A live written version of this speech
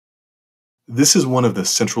This is one of the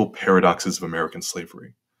central paradoxes of American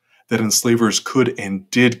slavery, that enslavers could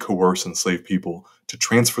and did coerce enslaved people to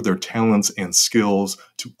transfer their talents and skills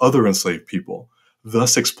to other enslaved people,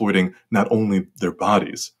 thus exploiting not only their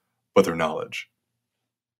bodies, but their knowledge.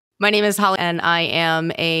 My name is Holly, and I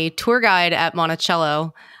am a tour guide at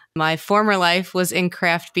Monticello. My former life was in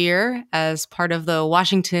craft beer as part of the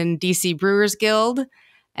Washington, D.C. Brewers Guild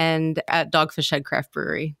and at Dogfish Head Craft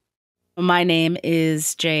Brewery. My name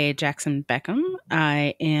is Jackson-Beckham.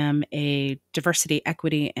 I am a diversity,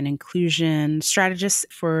 equity, and inclusion strategist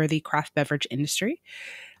for the craft beverage industry.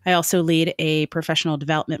 I also lead a professional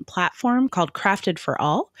development platform called Crafted for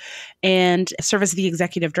All and serve as the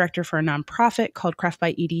executive director for a nonprofit called Craft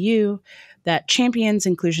by EDU that champions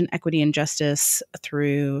inclusion, equity, and justice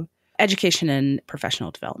through education and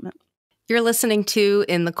professional development. You're listening to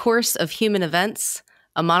In the Course of Human Events,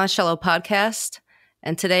 a Monticello podcast.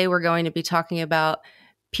 And today we're going to be talking about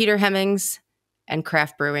Peter Hemings and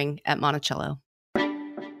craft brewing at Monticello.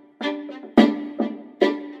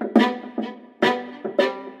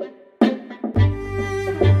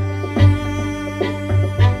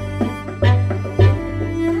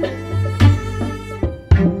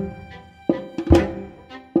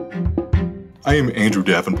 I am Andrew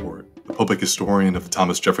Davenport, the public historian of the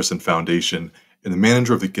Thomas Jefferson Foundation and the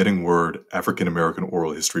manager of the Getting Word African American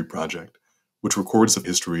Oral History Project, which records the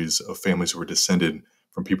histories of families who were descended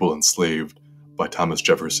from people enslaved by Thomas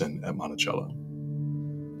Jefferson at Monticello.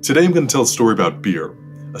 Today I'm going to tell a story about beer,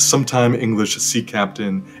 a sometime English sea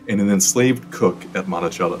captain and an enslaved cook at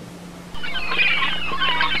Monticello.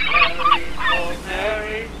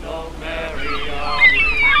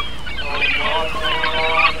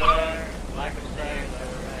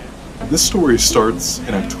 This story starts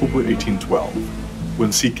in October 1812,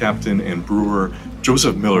 when sea captain and brewer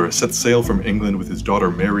Joseph Miller set sail from England with his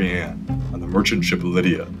daughter Mary Ann on the merchant ship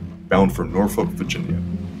Lydia, bound for Norfolk, Virginia.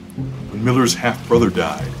 When Miller's half-brother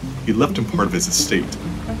died, he left him part of his estate,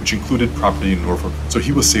 which included property in Norfolk, so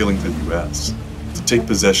he was sailing to the U.S. to take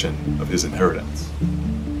possession of his inheritance.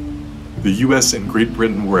 The U.S. and Great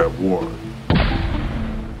Britain were at war,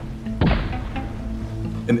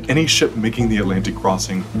 and any ship making the Atlantic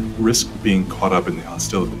crossing risked being caught up in the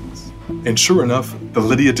hostilities. And sure enough, the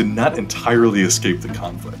Lydia did not entirely escape the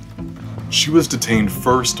conflict. She was detained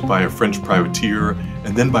first by a French privateer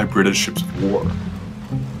and then by British ships of war.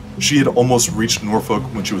 She had almost reached Norfolk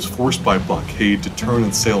when she was forced by blockade to turn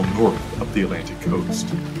and sail north up the Atlantic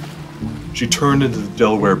coast. She turned into the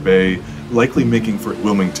Delaware Bay, likely making for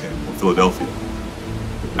Wilmington or Philadelphia.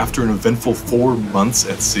 After an eventful 4 months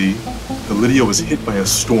at sea, the Lydia was hit by a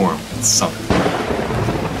storm and sunk.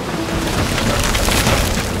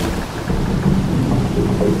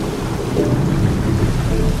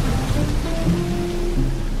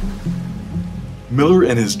 Miller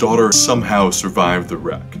and his daughter somehow survived the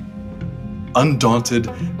wreck. Undaunted,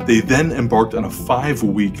 they then embarked on a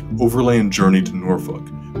 5-week overland journey to Norfolk,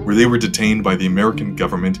 where they were detained by the American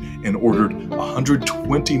government and ordered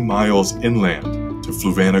 120 miles inland to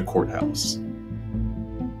Fluvanna Courthouse.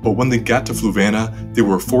 But when they got to Fluvanna, they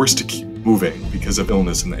were forced to keep moving because of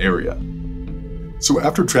illness in the area. So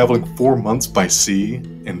after traveling 4 months by sea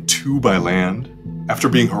and 2 by land, after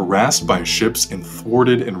being harassed by ships and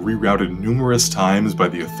thwarted and rerouted numerous times by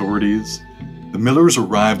the authorities, the Millers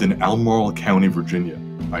arrived in Albemarle County, Virginia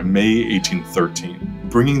by May 1813,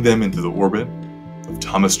 bringing them into the orbit of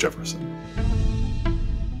Thomas Jefferson.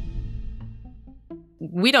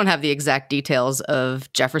 We don't have the exact details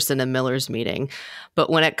of Jefferson and Miller's meeting, but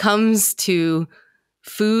when it comes to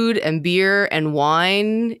food and beer and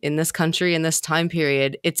wine in this country in this time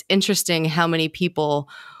period, it's interesting how many people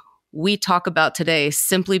we talk about today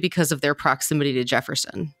simply because of their proximity to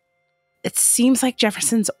Jefferson. It seems like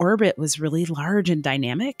Jefferson's orbit was really large and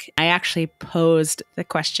dynamic. I actually posed the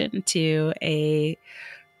question to a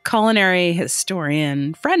culinary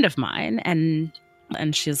historian friend of mine, and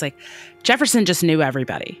she was like, Jefferson just knew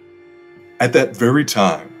everybody. At that very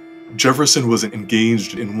time, Jefferson was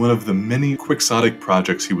engaged in one of the many quixotic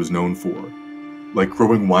projects he was known for, like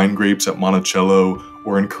growing wine grapes at Monticello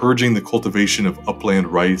or encouraging the cultivation of upland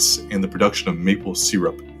rice and the production of maple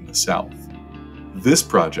syrup in the South. This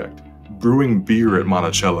project, brewing beer at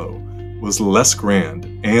Monticello, was less grand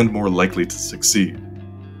and more likely to succeed,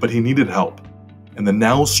 but he needed help, and the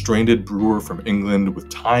now stranded brewer from England with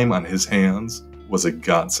time on his hands was a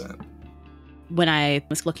godsend. When I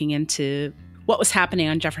was looking into what was happening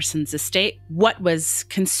on Jefferson's estate, what was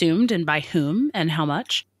consumed and by whom and how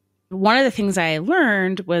much, one of the things I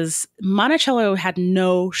learned was Monticello had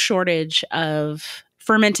no shortage of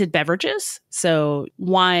fermented beverages. So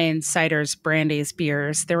wines, ciders, brandies,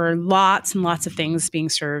 beers. There were lots and lots of things being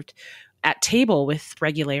served at table with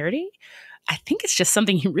regularity. I think it's just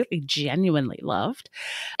something he really genuinely loved,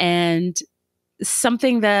 and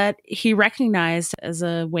something that he recognized as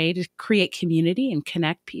a way to create community and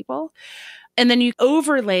connect people. And then you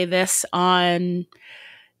overlay this on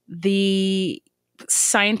the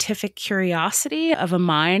scientific curiosity of a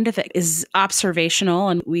mind that is observational.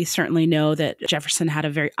 And we certainly know that Jefferson had a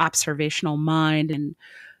very observational mind, and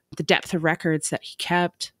the depth of records that he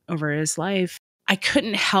kept over his life. I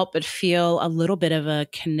couldn't help but feel a little bit of a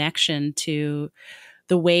connection to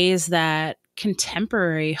the ways that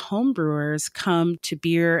contemporary homebrewers come to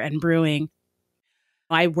beer and brewing.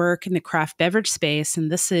 I work in the craft beverage space,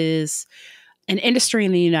 and this is an industry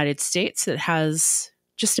in the United States that has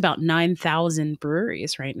just about 9,000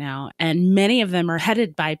 breweries right now. And many of them are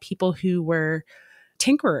headed by people who were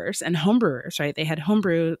tinkerers and homebrewers, right? They had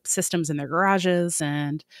homebrew systems in their garages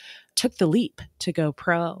and took the leap to go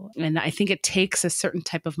pro. And I think it takes a certain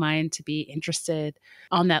type of mind to be interested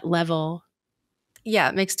on that level. Yeah,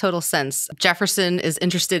 it makes total sense. Jefferson is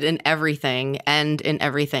interested in everything and in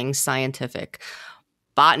everything scientific,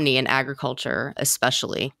 botany and agriculture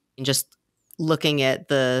especially. And just looking at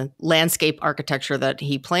the landscape architecture that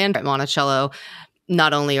he planned at Monticello,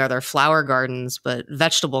 not only are there flower gardens, but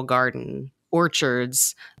vegetable garden,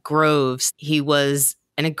 orchards, groves. He was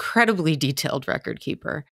an incredibly detailed record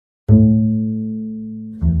keeper.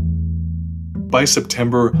 By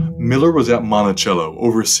September, Miller was at Monticello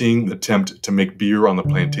overseeing the attempt to make beer on the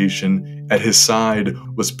plantation. At his side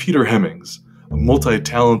was Peter Hemings, a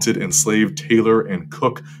multi-talented enslaved tailor and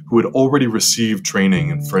cook who had already received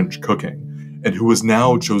training in French cooking, and who was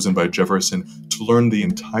now chosen by Jefferson to learn the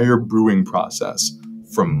entire brewing process,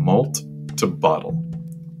 from malt to bottle.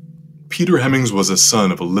 Peter Hemings was a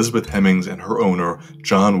son of Elizabeth Hemings and her owner,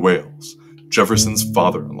 John Wales, Jefferson's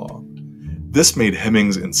father-in-law. This made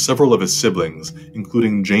Hemings and several of his siblings,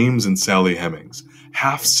 including James and Sally Hemings,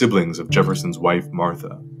 half-siblings of Jefferson's wife,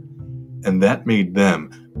 Martha. And that made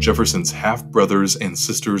them Jefferson's half-brothers and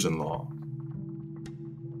sisters-in-law.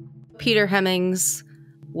 Peter Hemings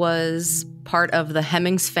was part of the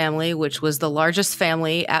Hemings family, which was the largest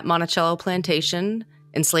family at Monticello Plantation,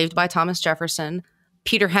 enslaved by Thomas Jefferson.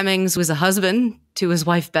 Peter Hemings was a husband to his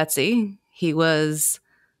wife, Betsy. He was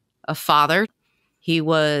a father. He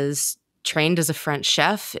was trained as a French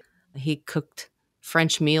chef. He cooked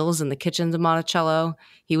French meals in the kitchens of Monticello.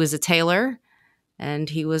 He was a tailor, and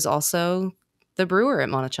he was also the brewer at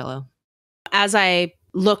Monticello. As I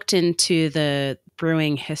looked into the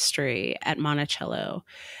brewing history at Monticello,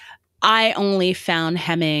 I only found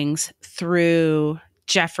Hemings through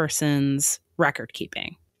Jefferson's record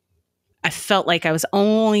keeping. I felt like I was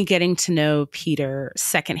only getting to know Peter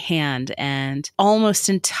secondhand and almost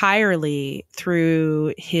entirely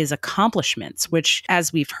through his accomplishments, which,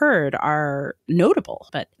 as we've heard, are notable.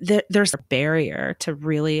 But there's a barrier to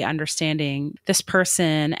really understanding this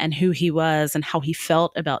person and who he was and how he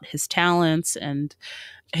felt about his talents and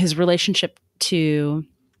his relationship to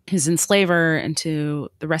his enslaver and to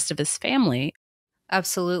the rest of his family.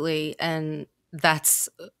 Absolutely. And that's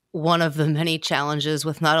one of the many challenges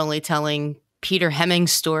with not only telling Peter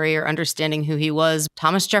Hemings' story or understanding who he was.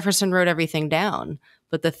 Thomas Jefferson wrote everything down,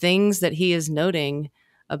 but the things that he is noting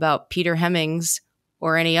about Peter Hemings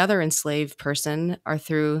or any other enslaved person are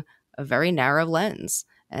through a very narrow lens,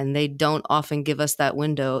 and they don't often give us that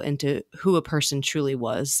window into who a person truly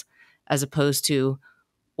was, as opposed to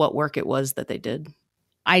what work it was that they did.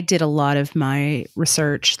 I did a lot of my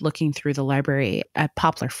research looking through the library at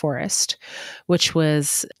Poplar Forest, which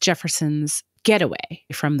was Jefferson's getaway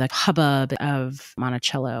from the hubbub of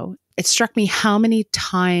Monticello. It struck me how many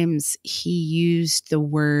times he used the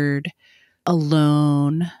word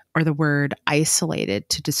alone or the word isolated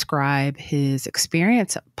to describe his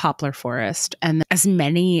experience at Poplar Forest. And as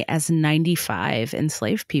many as 95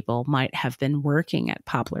 enslaved people might have been working at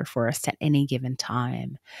Poplar Forest at any given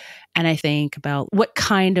time. And I think about what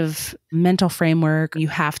kind of mental framework you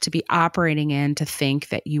have to be operating in to think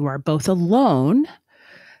that you are both alone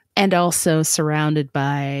and also surrounded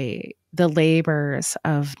by the labors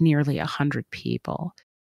of nearly 100 people.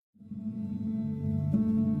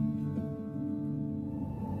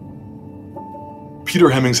 Peter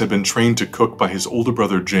Hemings had been trained to cook by his older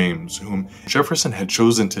brother James, whom Jefferson had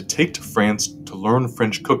chosen to take to France to learn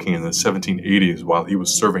French cooking in the 1780s while he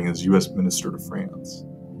was serving as U.S. Minister to France.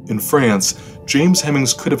 In France, James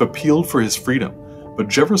Hemings could have appealed for his freedom, but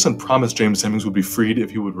Jefferson promised James Hemings would be freed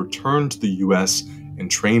if he would return to the U.S. and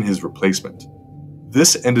train his replacement.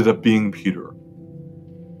 This ended up being Peter.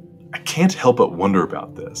 I can't help but wonder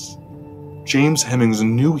about this. James Hemings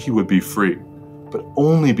knew he would be free, but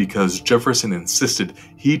only because Jefferson insisted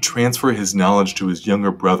he transfer his knowledge to his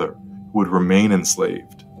younger brother, would remain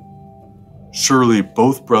enslaved. Surely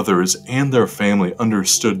both brothers and their family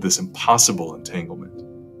understood this impossible entanglement.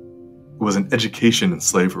 It was an education in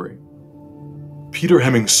slavery. Peter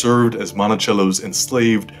Hemings served as Monticello's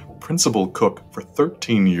enslaved principal cook for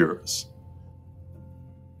 13 years.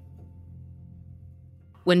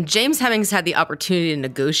 When James Hemings had the opportunity to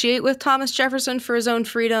negotiate with Thomas Jefferson for his own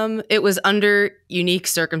freedom, it was under unique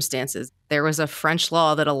circumstances. There was a French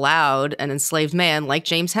law that allowed an enslaved man like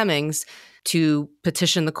James Hemings to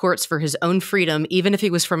petition the courts for his own freedom, even if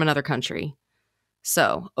he was from another country.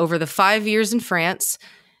 So, over the 5 years in France,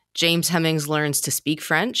 James Hemings learns to speak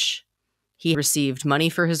French. He received money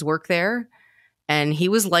for his work there, and he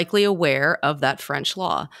was likely aware of that French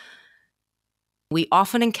law. We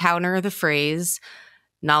often encounter the phrase,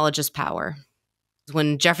 knowledge is power.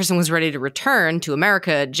 When Jefferson was ready to return to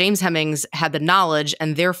America, James Hemings had the knowledge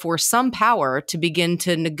and therefore some power to begin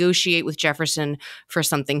to negotiate with Jefferson for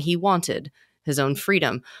something he wanted, his own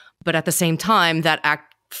freedom. But at the same time, that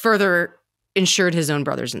act further ensured his own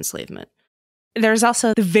brother's enslavement. There's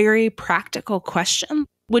also the very practical question,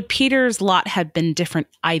 would Peter's lot have been different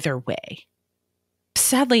either way?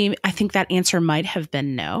 Sadly, I think that answer might have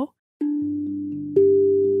been no.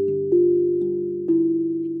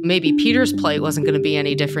 Maybe Peter's plight wasn't going to be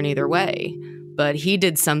any different either way, but he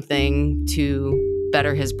did something to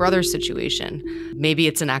better his brother's situation. Maybe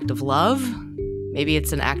it's an act of love. Maybe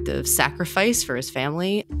it's an act of sacrifice for his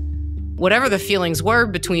family. Whatever the feelings were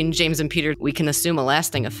between James and Peter, we can assume a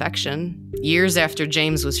lasting affection. Years after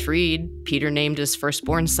James was freed, Peter named his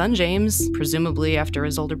firstborn son James, presumably after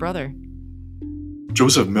his older brother.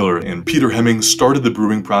 Joseph Miller and Peter Hemings started the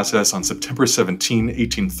brewing process on September 17,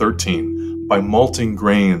 1813, by malting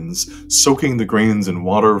grains, soaking the grains in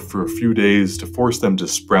water for a few days to force them to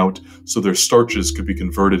sprout so their starches could be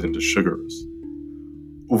converted into sugars.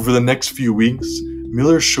 Over the next few weeks,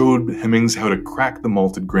 Miller showed Hemings how to crack the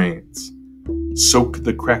malted grains, soak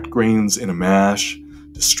the cracked grains in a mash,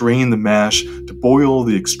 to strain the mash, to boil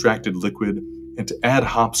the extracted liquid, and to add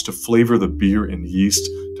hops to flavor the beer and yeast,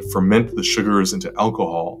 to ferment the sugars into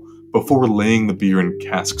alcohol before laying the beer in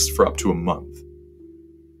casks for up to a month.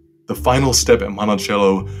 The final step at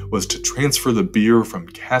Monticello was to transfer the beer from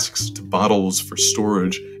casks to bottles for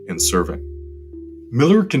storage and serving.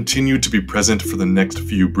 Miller continued to be present for the next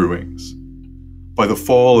few brewings. By the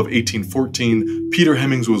fall of 1814, Peter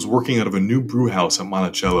Hemings was working out of a new brew house at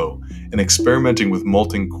Monticello and experimenting with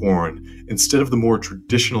malting corn instead of the more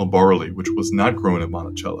traditional barley, which was not grown at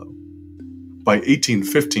Monticello. By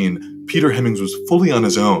 1815, Peter Hemings was fully on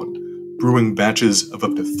his own, brewing batches of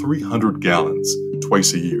up to 300 gallons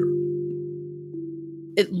twice a year.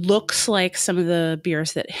 It looks like some of the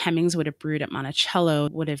beers that Hemings would have brewed at Monticello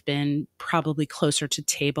would have been probably closer to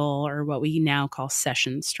table or what we now call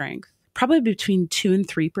session strength. Probably between 2 and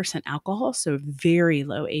 3% alcohol, so very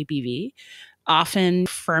low ABV. Often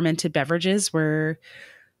fermented beverages were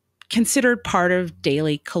considered part of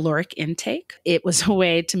daily caloric intake. It was a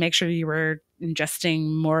way to make sure you were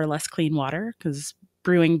ingesting more or less clean water because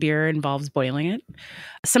brewing beer involves boiling it.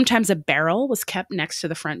 Sometimes a barrel was kept next to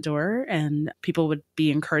the front door and people would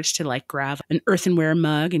be encouraged to grab an earthenware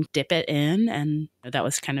mug and dip it in. And that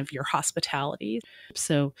was kind of your hospitality.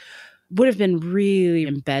 So would have been really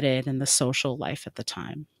embedded in the social life at the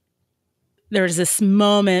time. There's this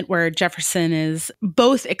moment where Jefferson is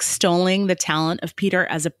both extolling the talent of Peter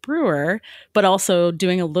as a brewer, but also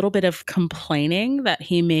doing a little bit of complaining that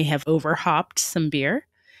he may have overhopped some beer.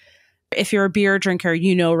 If you're a beer drinker,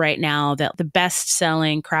 you know right now that the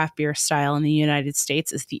best-selling craft beer style in the United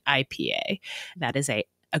States is the IPA. That is a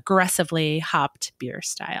aggressively hopped beer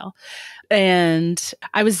style. And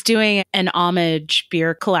I was doing an homage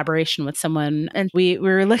beer collaboration with someone, and we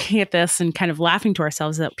were looking at this and kind of laughing to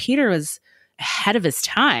ourselves that Peter was ahead of his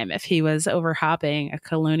time if he was overhopping a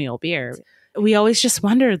colonial beer. We always just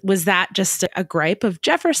wondered, was that just a gripe of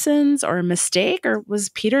Jefferson's or a mistake? Or was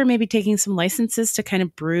Peter maybe taking some licenses to kind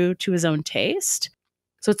of brew to his own taste?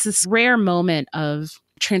 So it's this rare moment of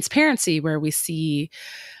transparency where we see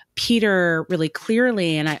Peter really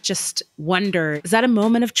clearly. And I just wonder, is that a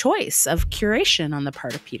moment of choice, of curation on the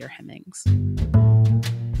part of Peter Hemings?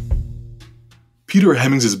 Peter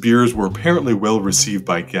Hemings' beers were apparently well received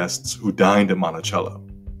by guests who dined at Monticello.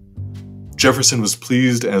 Jefferson was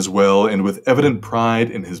pleased as well, and with evident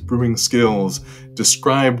pride in his brewing skills,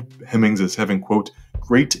 described Hemings as having, quote,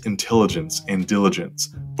 great intelligence and diligence,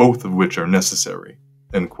 both of which are necessary,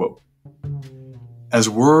 end quote. As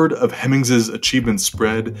word of Hemings' achievements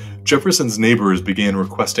spread, Jefferson's neighbors began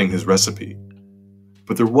requesting his recipe.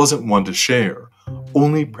 But there wasn't one to share,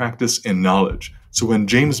 only practice and knowledge. So when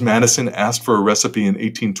James Madison asked for a recipe in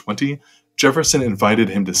 1820, Jefferson invited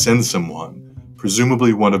him to send someone,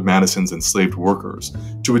 presumably one of Madison's enslaved workers,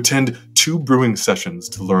 to attend 2 brewing sessions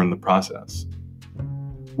to learn the process.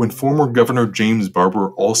 When former Governor James Barber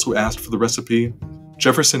also asked for the recipe,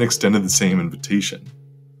 Jefferson extended the same invitation.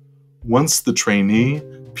 Once the trainee,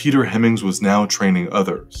 Peter Hemings was now training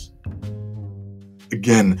others.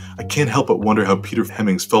 Again, I can't help but wonder how Peter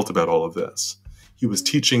Hemings felt about all of this. He was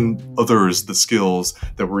teaching others the skills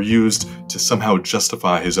that were used to somehow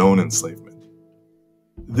justify his own enslavement.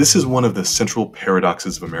 This is one of the central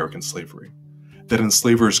paradoxes of American slavery, that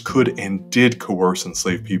enslavers could and did coerce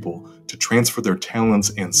enslaved people to transfer their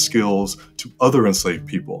talents and skills to other enslaved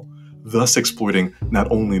people, thus exploiting not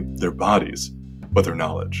only their bodies, but their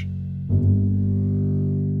knowledge.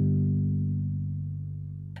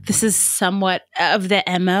 This is somewhat of the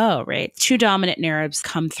MO, right? 2 dominant narratives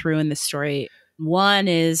come through in the story. One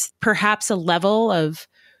is perhaps a level of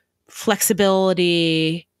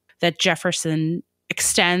flexibility that Jefferson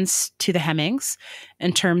extends to the Hemings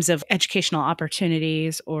in terms of educational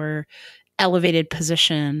opportunities or elevated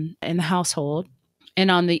position in the household. And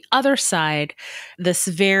on the other side, this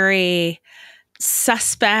very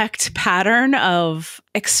suspect pattern of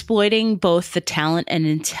exploiting both the talent and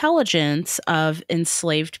intelligence of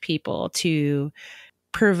enslaved people to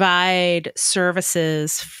provide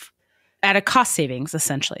services at a cost savings,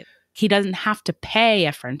 essentially. He doesn't have to pay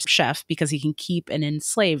a French chef because he can keep an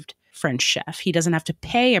enslaved French chef. He doesn't have to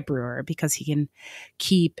pay a brewer because he can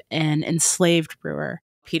keep an enslaved brewer.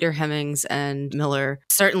 Peter Hemings and Miller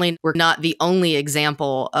certainly were not the only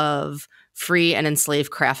example of free and enslaved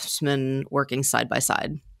craftsmen working side by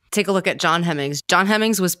side. Take a look at John Hemings. John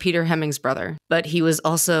Hemings was Peter Hemings' brother, but he was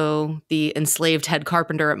also the enslaved head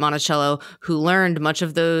carpenter at Monticello who learned much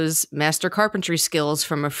of those master carpentry skills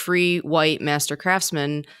from a free white master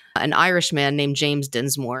craftsman, an Irishman named James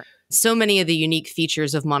Dinsmore. So many of the unique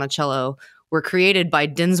features of Monticello were created by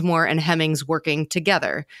Dinsmore and Hemings working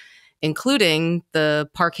together, including the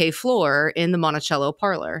parquet floor in the Monticello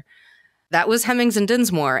parlor. That was Hemings and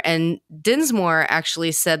Dinsmore. And Dinsmore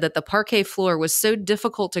actually said that the parquet floor was so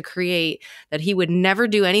difficult to create that he would never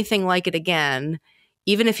do anything like it again,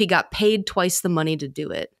 even if he got paid twice the money to do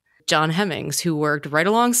it. John Hemings, who worked right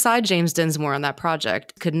alongside James Dinsmore on that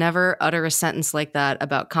project, could never utter a sentence like that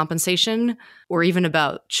about compensation or even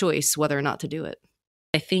about choice, whether or not to do it.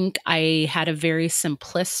 I think I had a very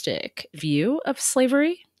simplistic view of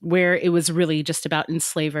slavery, where it was really just about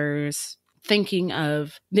enslavers thinking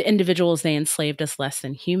of the individuals they enslaved as less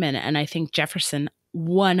than human. And I think Jefferson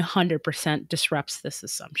 100% disrupts this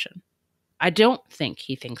assumption. I don't think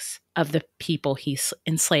he thinks of the people he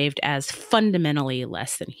enslaved as fundamentally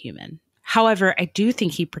less than human. However, I do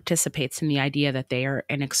think he participates in the idea that they are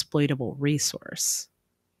an exploitable resource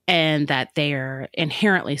and that they are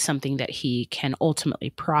inherently something that he can ultimately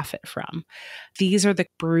profit from. These are the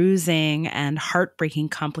bruising and heartbreaking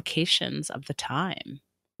complications of the time.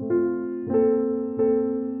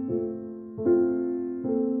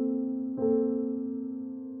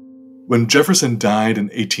 When Jefferson died in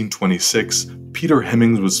 1826, Peter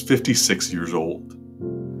Hemings was 56 years old.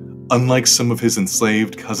 Unlike some of his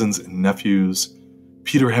enslaved cousins and nephews,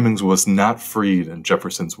 Peter Hemings was not freed in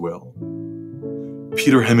Jefferson's will.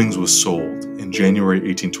 Peter Hemings was sold in January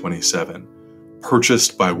 1827,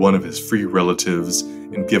 purchased by one of his free relatives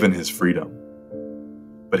and given his freedom.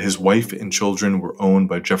 But his wife and children were owned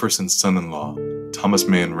by Jefferson's son-in-law, Thomas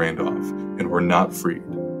Mann Randolph, and were not freed.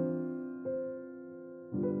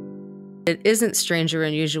 It isn't strange or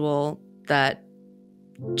unusual that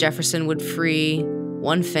Jefferson would free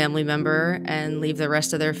one family member and leave the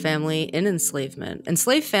rest of their family in enslavement.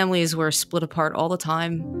 Enslaved families were split apart all the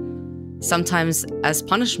time, sometimes as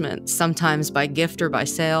punishment, sometimes by gift or by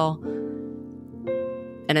sale.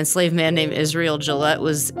 An enslaved man named Israel Gillette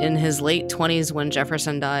was in his late 20s when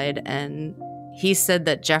Jefferson died, and he said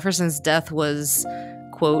that Jefferson's death was,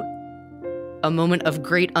 quote, a moment of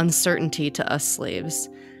great uncertainty to us slaves.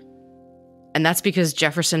 And that's because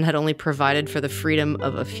Jefferson had only provided for the freedom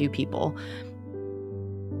of a few people.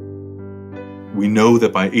 We know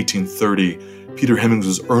that by 1830, Peter Hemings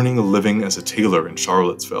was earning a living as a tailor in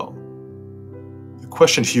Charlottesville. The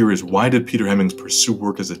question here is, why did Peter Hemings pursue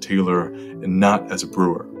work as a tailor and not as a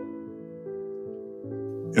brewer?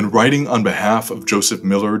 In writing on behalf of Joseph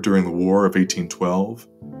Miller during the War of 1812,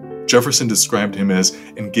 Jefferson described him as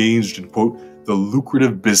engaged in, quote, the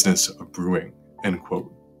lucrative business of brewing, end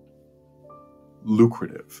quote.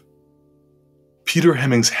 Lucrative. Peter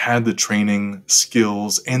Hemings had the training,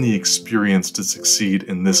 skills, and the experience to succeed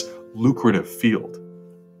in this lucrative field,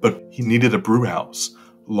 but he needed a brew house,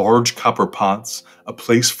 large copper pots, a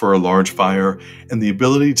place for a large fire, and the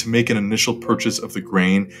ability to make an initial purchase of the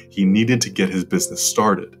grain he needed to get his business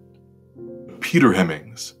started. Peter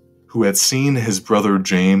Hemings, who had seen his brother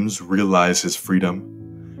James realize his freedom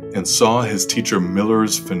and saw his teacher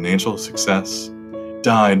Miller's financial success,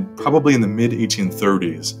 died probably in the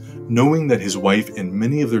mid-1830s, knowing that his wife and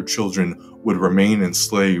many of their children would remain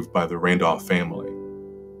enslaved by the Randolph family.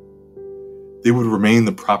 They would remain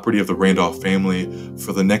the property of the Randolph family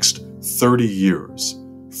for the next 30 years,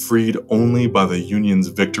 freed only by the Union's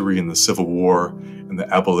victory in the Civil War and the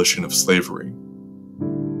abolition of slavery.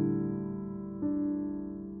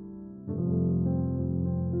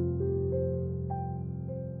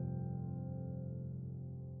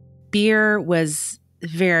 Beer was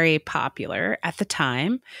very popular at the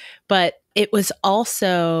time, but it was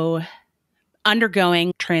also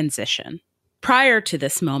undergoing transition. Prior to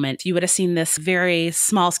this moment, you would have seen this very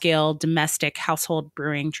small-scale domestic household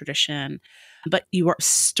brewing tradition, but you were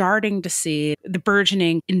starting to see the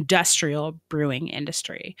burgeoning industrial brewing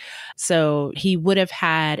industry. So he would have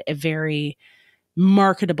had a very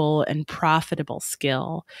marketable and profitable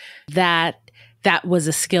skill. That was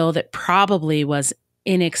a skill that probably was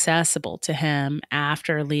inaccessible to him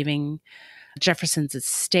after leaving Jefferson's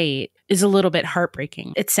estate is a little bit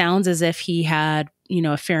heartbreaking. It sounds as if he had,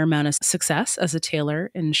 a fair amount of success as a tailor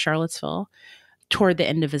in Charlottesville toward the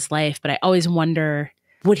end of his life, but I always wonder,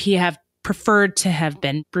 would he have preferred to have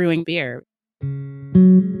been brewing beer?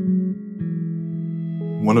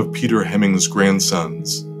 One of Peter Hemings'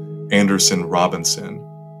 grandsons, Anderson Robinson,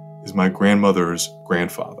 is my grandmother's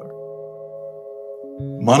grandfather.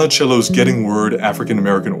 Monticello's Getting Word African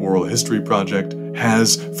American Oral History Project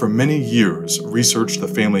has, for many years, researched the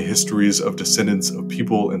family histories of descendants of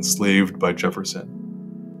people enslaved by Jefferson.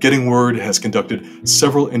 Getting Word has conducted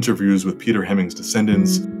several interviews with Peter Hemings'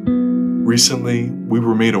 descendants. Recently, we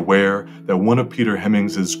were made aware that one of Peter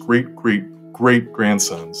Hemings'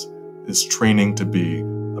 great-great-great-grandsons is training to be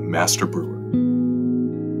a master brewer.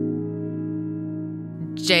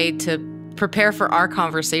 Jay, to prepare for our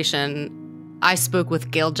conversation, I spoke with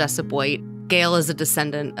Gail Jessup White. Gail is a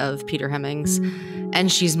descendant of Peter Hemings,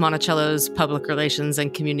 and she's Monticello's Public Relations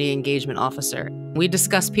and Community Engagement Officer. We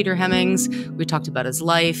discussed Peter Hemings. We talked about his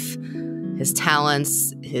life, his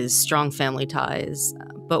talents, his strong family ties.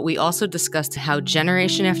 But we also discussed how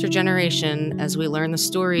generation after generation, as we learn the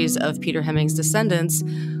stories of Peter Hemings' descendants,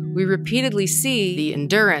 we repeatedly see the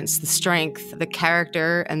endurance, the strength, the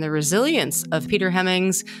character, and the resilience of Peter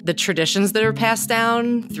Hemings. The traditions that are passed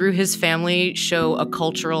down through his family show a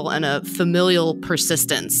cultural and a familial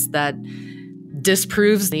persistence that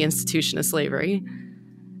disproves the institution of slavery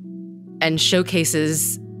and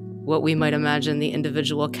showcases what we might imagine the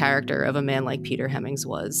individual character of a man like Peter Hemings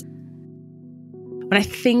was. When I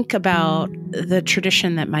think about the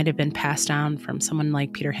tradition that might have been passed down from someone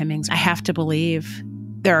like Peter Hemings, I have to believe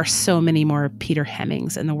there are so many more Peter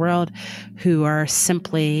Hemings in the world who are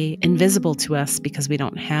simply invisible to us because we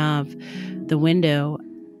don't have the window.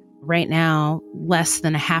 Right now, less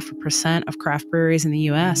than 0.5% of craft breweries in the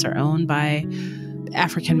U.S. are owned by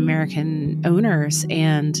African American owners,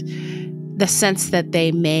 and the sense that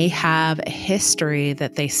they may have a history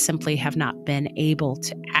that they simply have not been able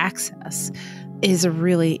to access is a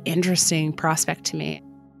really interesting prospect to me.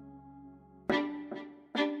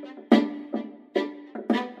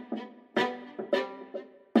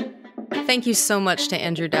 Thank you so much to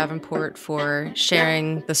Andrew Davenport for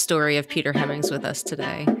sharing the story of Peter Hemings with us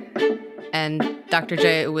today. And Dr.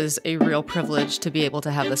 J, it was a real privilege to be able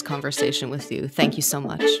to have this conversation with you. Thank you so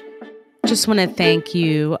much. Just want to thank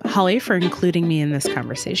you, Holly, for including me in this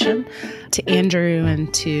conversation, to Andrew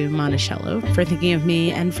and to Monticello for thinking of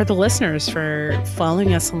me, and for the listeners for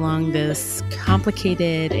following us along this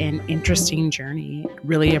complicated and interesting journey.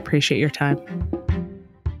 Really appreciate your time.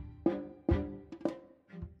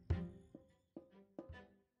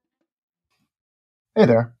 Hey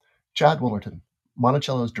there, Chad Woolerton,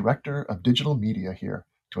 Monticello's Director of Digital Media here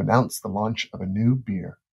to announce the launch of a new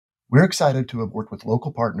beer. We're excited to have worked with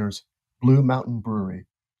local partners Blue Mountain Brewery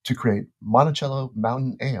to create Monticello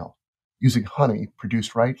Mountain Ale using honey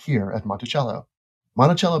produced right here at Monticello.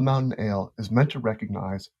 Monticello Mountain Ale is meant to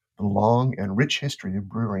recognize the long and rich history of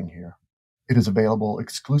brewing here. It is available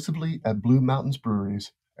exclusively at Blue Mountains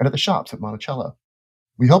breweries and at the shops at Monticello.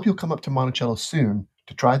 We hope you'll come up to Monticello soon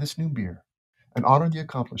to try this new beer and honor the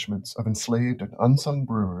accomplishments of enslaved and unsung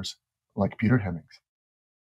brewers like Peter Hemings.